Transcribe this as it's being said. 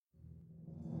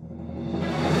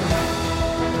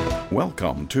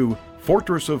Welcome to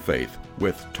Fortress of Faith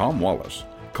with Tom Wallace,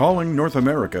 calling North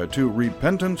America to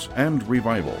repentance and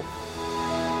revival.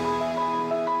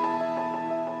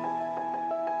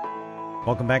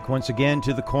 Welcome back once again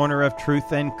to the Corner of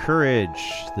Truth and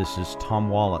Courage. This is Tom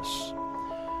Wallace.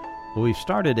 Well, we've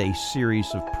started a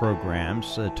series of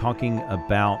programs talking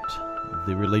about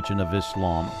the religion of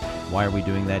Islam. Why are we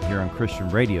doing that here on Christian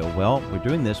radio? Well, we're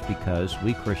doing this because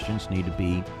we Christians need to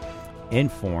be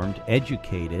informed,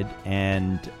 educated,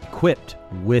 and equipped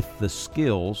with the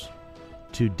skills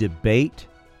to debate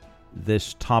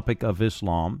this topic of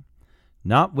Islam,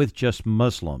 not with just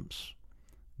Muslims,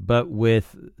 but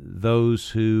with those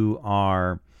who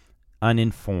are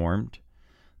uninformed,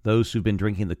 those who've been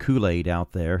drinking the Kool-Aid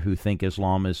out there, who think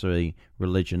Islam is a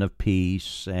religion of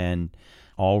peace and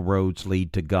all roads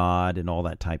lead to God and all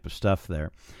that type of stuff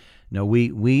there. No,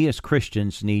 we as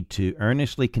Christians need to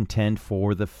earnestly contend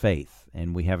for the faith.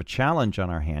 And we have a challenge on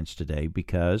our hands today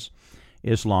because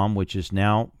Islam, which is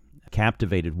now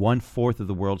captivated 1/4 of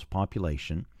the world's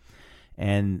population,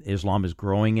 and Islam is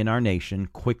growing in our nation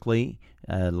quickly,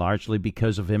 largely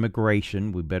because of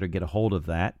immigration. We better get a hold of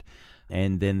that.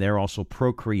 And then they're also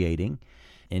procreating.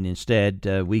 And instead,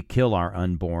 we kill our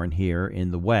unborn here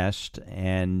in the West,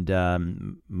 and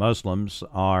Muslims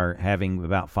are having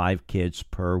about 5 kids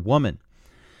per woman.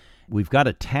 We've got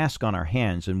a task on our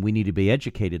hands, and we need to be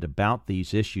educated about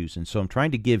these issues. And so I'm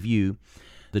trying to give you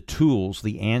the tools,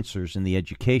 the answers, and the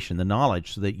education, the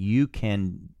knowledge, so that you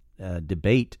can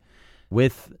debate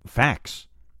with facts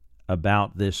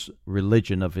about this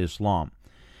religion of Islam.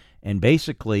 And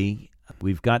basically,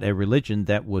 we've got a religion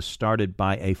that was started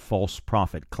by a false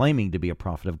prophet, claiming to be a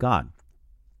prophet of God.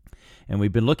 And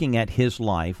we've been looking at his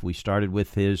life. We started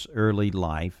with his early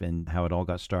life and how it all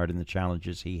got started and the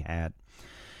challenges he had.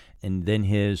 And then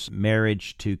his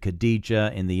marriage to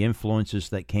Khadijah and the influences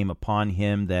that came upon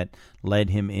him that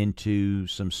led him into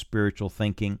some spiritual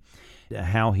thinking,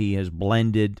 how he has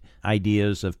blended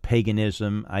ideas of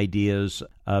paganism, ideas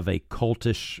of a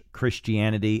cultish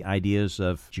Christianity, ideas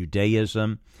of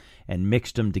Judaism, and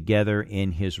mixed them together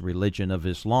in his religion of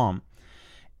Islam.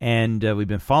 And we've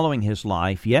been following his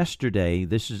life. Yesterday,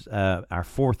 this is our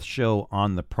 4th show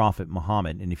on the Prophet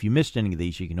Muhammad. And if you missed any of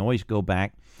these, you can always go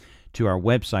back to our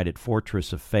website at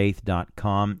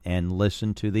fortressoffaith.com and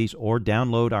listen to these, or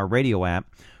download our radio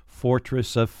app,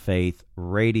 Fortress of Faith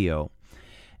Radio.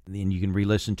 And you can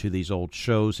re-listen to these old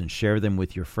shows and share them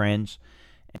with your friends.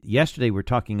 Yesterday, we're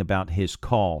talking about his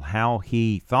call, how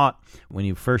he thought when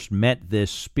he first met this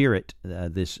spirit,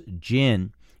 this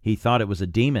jinn, he thought it was a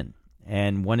demon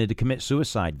and wanted to commit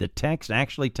suicide. The text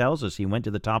actually tells us he went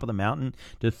to the top of the mountain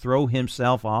to throw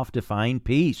himself off to find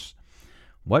peace.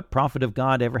 What prophet of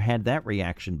God ever had that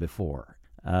reaction before?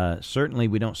 Certainly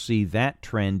we don't see that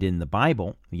trend in the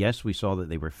Bible. Yes, we saw that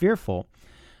they were fearful,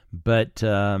 but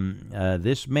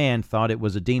this man thought it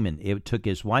was a demon. It took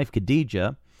his wife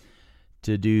Khadijah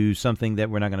to do something that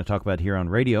we're not going to talk about here on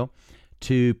radio,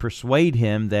 to persuade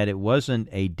him that it wasn't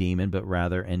a demon, but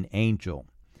rather an angel.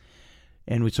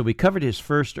 And so we covered his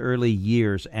first early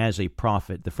years as a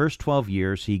prophet. The first 12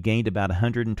 years, he gained about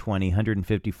 120,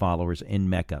 150 followers in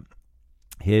Mecca.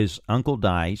 His uncle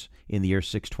dies in the year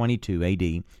 622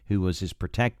 A.D., who was his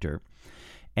protector,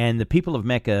 and the people of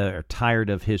Mecca are tired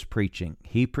of his preaching.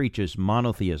 He preaches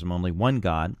monotheism, only one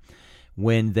God,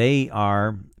 when they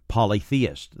are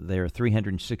polytheist. There are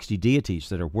 360 deities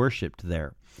that are worshipped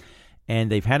there, and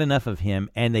they've had enough of him,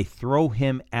 and they throw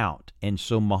him out. And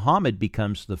so Muhammad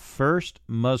becomes the first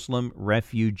Muslim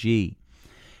refugee,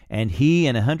 and he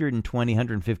and 120,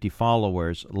 150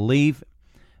 followers leave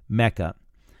Mecca,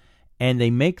 and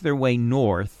they make their way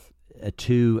north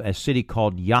to a city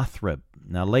called Yathrib.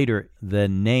 Now later, the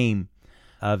name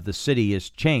of the city is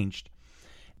changed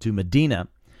to Medina,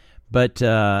 but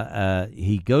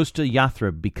he goes to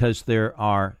Yathrib because there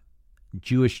are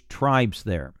Jewish tribes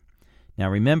there.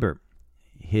 Now remember,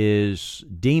 his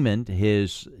demon,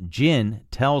 his jinn,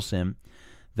 tells him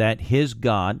that his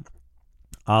God,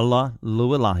 Allah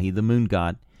Lu'alahi, the moon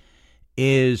god,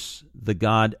 is the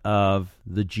God of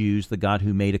the Jews, the God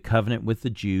who made a covenant with the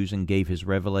Jews and gave his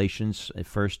revelations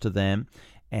first to them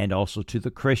and also to the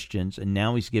Christians, and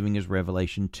now he's giving his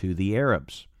revelation to the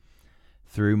Arabs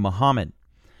through Muhammad.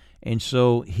 And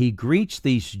so he greets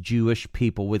these Jewish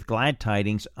people with glad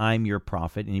tidings, I'm your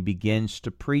prophet, and he begins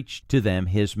to preach to them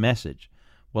his message.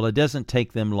 Well, it doesn't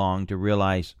take them long to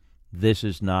realize this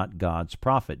is not God's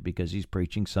prophet, because he's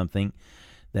preaching something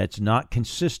that's not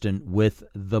consistent with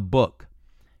the book.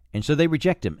 And so they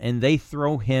reject him, and they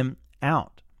throw him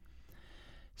out.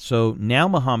 So now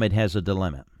Muhammad has a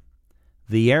dilemma.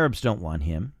 The Arabs don't want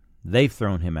him. They've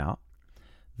thrown him out.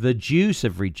 The Jews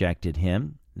have rejected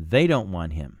him. They don't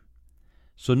want him.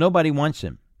 So nobody wants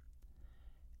him.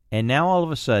 And now all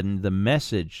of a sudden, the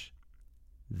message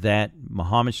that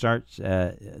Muhammad starts,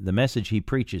 the message he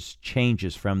preaches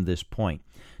changes from this point.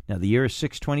 Now, the year is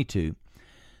 622.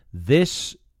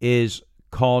 This is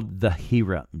called the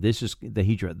Hijra. This is the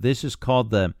Hijra. This is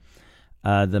called the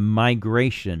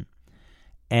migration.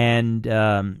 And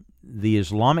the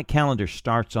Islamic calendar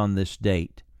starts on this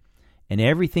date. And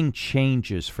everything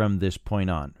changes from this point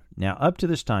on. Now, up to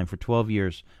this time, for 12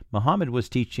 years, Muhammad was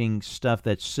teaching stuff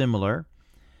that's similar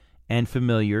and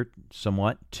familiar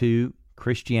somewhat to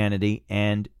Christianity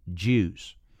and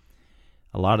Jews.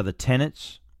 A lot of the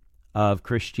tenets of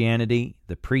Christianity,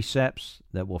 the precepts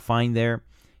that we'll find there,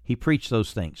 he preached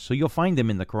those things. So you'll find them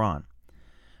in the Quran.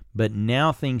 But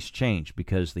now things change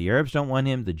because the Arabs don't want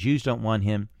him, the Jews don't want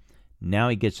him. Now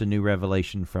he gets a new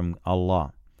revelation from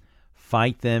Allah.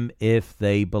 Fight them if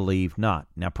they believe not.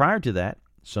 Now, prior to that,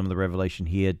 some of the revelation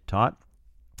he had taught,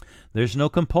 there's no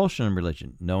compulsion in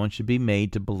religion. No one should be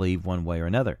made to believe one way or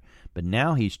another. But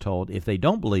now he's told, if they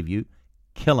don't believe you,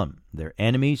 kill them. They're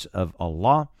enemies of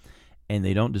Allah, and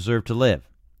they don't deserve to live.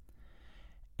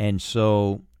 And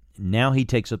so now he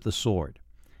takes up the sword.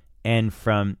 And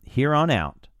from here on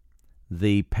out,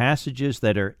 the passages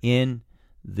that are in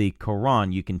the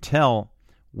Quran, you can tell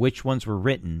which ones were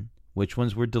written, which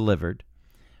ones were delivered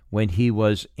when he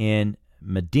was in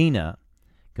Medina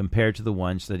compared to the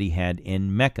ones that he had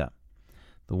in Mecca.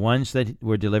 The ones that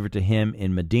were delivered to him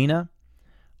in Medina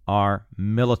are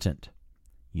militant.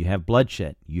 You have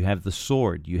bloodshed. You have the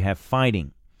sword. You have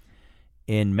fighting.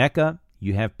 In Mecca,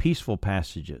 you have peaceful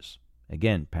passages.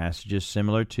 Again, passages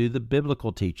similar to the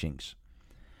biblical teachings.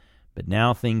 But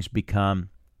now things become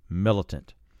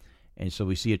militant. And so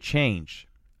we see a change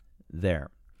there.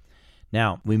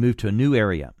 Now, we move to a new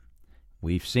area.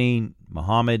 We've seen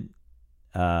Muhammad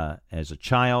as a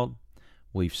child.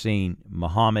 We've seen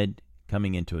Muhammad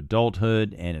coming into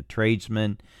adulthood and a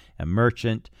tradesman, a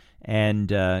merchant,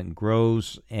 and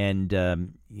grows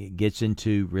and gets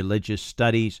into religious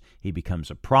studies. He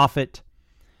becomes a prophet.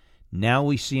 Now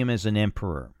we see him as an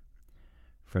emperor.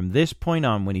 From this point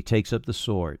on, when he takes up the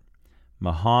sword,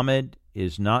 Muhammad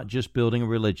is not just building a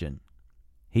religion.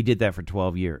 He did that for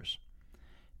 12 years.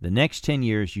 The next 10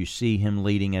 years, you see him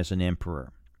leading as an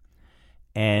emperor.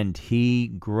 And he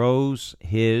grows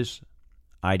his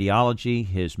ideology,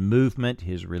 his movement,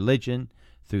 his religion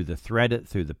through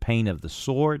the pain of the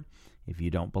sword. If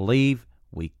you don't believe,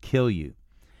 we kill you.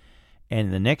 And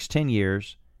in the next 10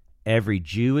 years, every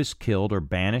Jew is killed or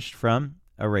banished from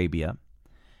Arabia.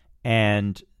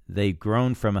 And they've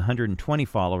grown from 120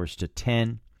 followers to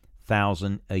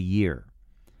 10,000 a year.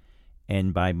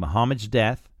 And by Muhammad's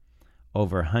death,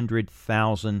 over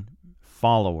 100,000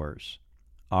 followers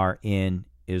are in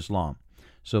Islam.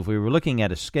 So if we were looking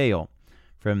at a scale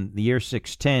from the year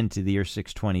 610 to the year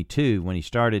 622, when he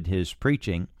started his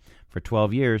preaching for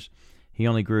 12 years, he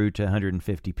only grew to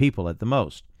 150 people at the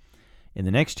most. In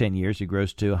the next 10 years, he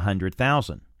grows to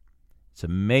 100,000. It's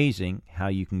amazing how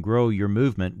you can grow your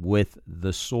movement with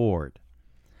the sword.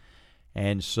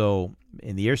 And so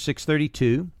in the year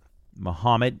 632,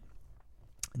 Muhammad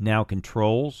now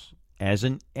controls as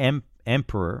an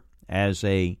emperor, as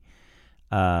the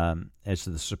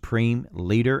supreme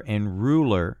leader and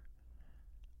ruler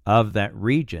of that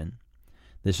region.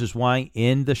 This is why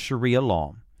in the Sharia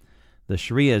law, the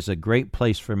Sharia is a great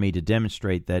place for me to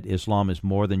demonstrate that Islam is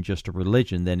more than just a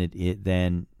religion,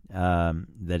 that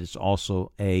it's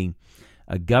also a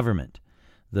government.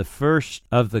 The first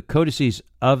of the codices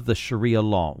of the Sharia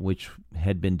law, which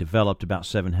had been developed about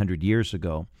 700 years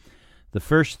ago, the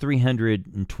first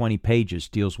 320 pages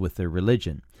deals with their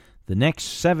religion. The next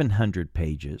 700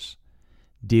 pages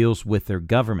deals with their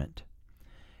government.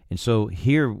 And so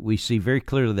here we see very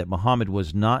clearly that Muhammad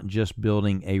was not just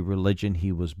building a religion,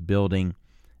 he was building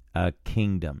a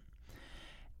kingdom.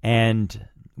 And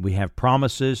we have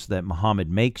promises that Muhammad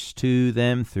makes to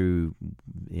them through,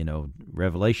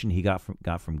 revelation he got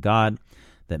from God,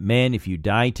 that, man, if you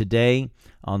die today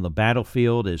on the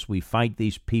battlefield as we fight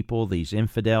these people, these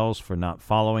infidels, for not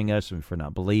following us and for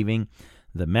not believing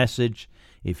the message,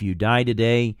 if you die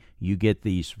today, you get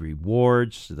these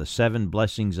rewards, the 7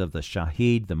 blessings of the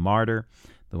shaheed, the martyr,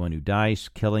 the one who dies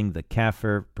killing the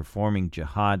kafir, performing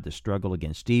jihad, the struggle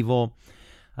against evil.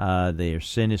 Their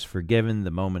sin is forgiven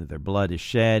the moment their blood is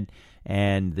shed,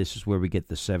 and this is where we get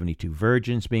the 72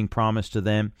 virgins being promised to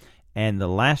them. And the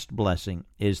last blessing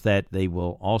is that they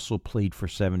will also plead for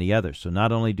 70 others. So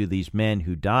not only do these men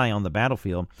who die on the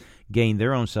battlefield gain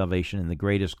their own salvation in the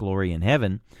greatest glory in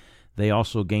heaven, they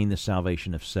also gain the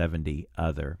salvation of 70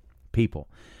 other people.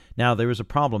 Now, there is a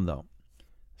problem, though.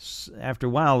 after a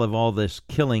while of all this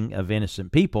killing of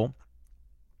innocent people,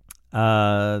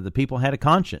 the people had a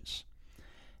conscience.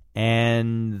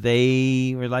 And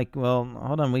they were like, well,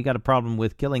 hold on, we got a problem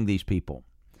with killing these people.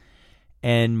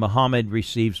 And Muhammad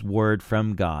receives word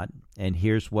from God. And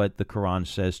here's what the Quran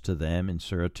says to them in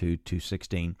Surah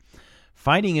 2:16.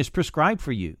 Fighting is prescribed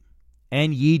for you,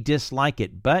 and ye dislike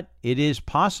it. But it is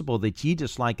possible that ye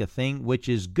dislike a thing which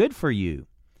is good for you,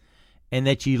 and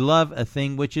that ye love a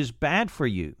thing which is bad for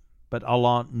you. But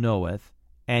Allah knoweth,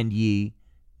 and ye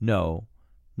know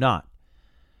not.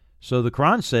 So the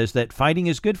Quran says that fighting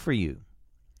is good for you,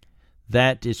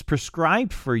 that it's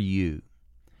prescribed for you.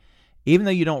 Even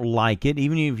though you don't like it,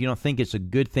 even if you don't think it's a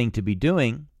good thing to be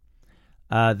doing,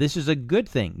 this is a good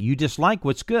thing. You dislike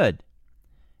what's good,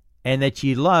 and that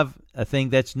you love a thing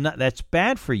that's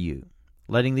bad for you.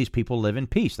 Letting these people live in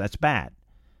peace, that's bad.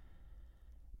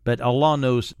 But Allah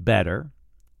knows better,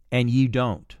 and you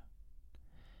don't.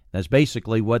 That's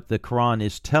basically what the Quran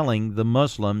is telling the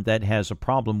Muslim that has a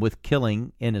problem with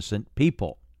killing innocent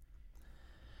people.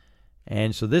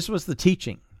 And so this was the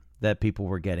teaching that people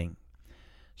were getting.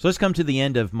 So let's come to the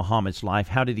end of Muhammad's life.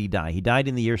 How did he die? He died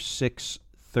in the year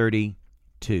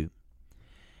 632.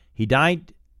 He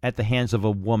died at the hands of a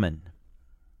woman.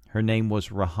 Her name was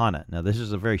Rahana. Now, this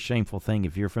is a very shameful thing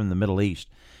if you're from the Middle East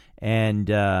and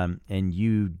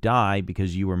you die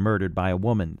because you were murdered by a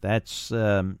woman. That's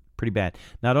pretty bad.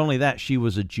 Not only that, she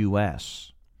was a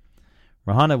Jewess.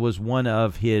 Rahana was one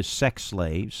of his sex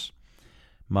slaves.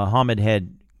 Muhammad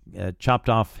had chopped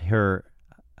off her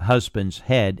husband's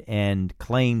head and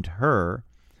claimed her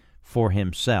for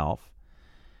himself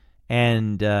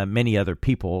and many other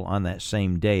people on that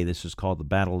same day. This is called the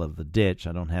Battle of the Ditch.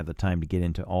 I don't have the time to get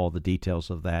into all the details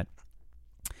of that.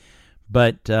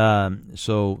 But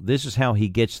so this is how he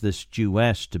gets this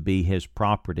Jewess to be his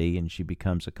property, and she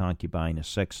becomes a concubine, a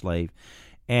sex slave.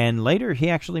 And later he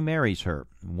actually marries her,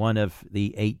 one of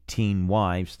the 18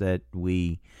 wives that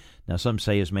now some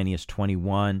say as many as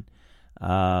 21,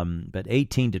 but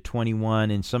 18 to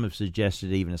 21, and some have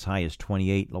suggested even as high as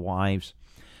 28 wives,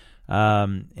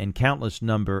 and countless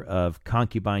number of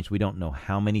concubines. We don't know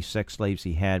how many sex slaves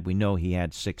he had. We know he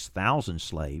had 6,000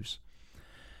 slaves.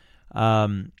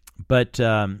 But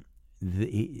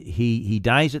he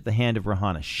dies at the hand of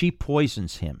Rahana. She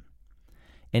poisons him.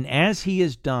 And as he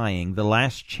is dying, the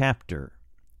last chapter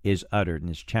is uttered, and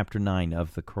it's chapter 9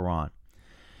 of the Quran.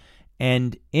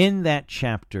 And in that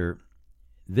chapter,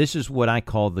 this is what I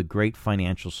call the great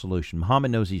financial solution.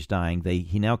 Muhammad knows he's dying.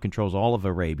 He now controls all of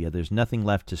Arabia. There's nothing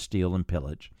left to steal and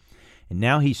pillage. And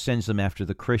now he sends them after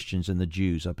the Christians and the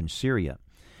Jews up in Syria.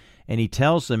 And he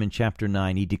tells them in chapter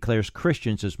 9, he declares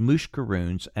Christians as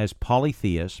mushkaroons, as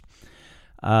polytheists,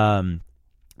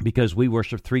 because we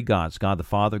worship three gods, God the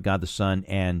Father, God the Son,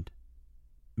 and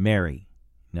Mary.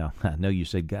 No, I know you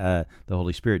said the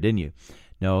Holy Spirit, didn't you?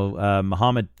 No,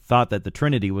 Muhammad thought that the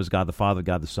Trinity was God the Father,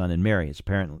 God the Son, and Mary. It's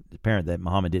apparent that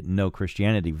Muhammad didn't know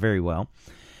Christianity very well.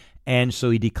 And so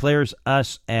he declares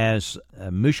us as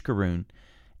mushkaroon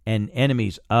and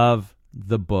enemies of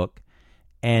the book.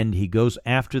 And he goes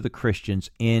after the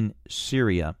Christians in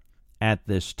Syria at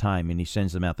this time, and he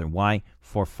sends them out there. Why?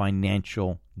 For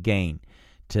financial gain,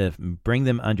 to bring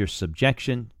them under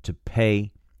subjection, to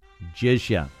pay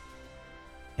jizya.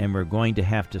 And we're going to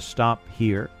have to stop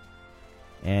here,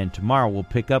 and tomorrow we'll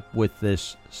pick up with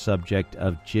this subject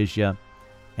of jizya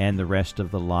and the rest of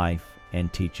the life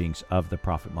and teachings of the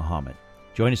Prophet Muhammad.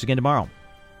 Join us again tomorrow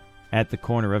at the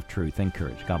Corner of Truth and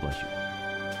Courage. God bless you.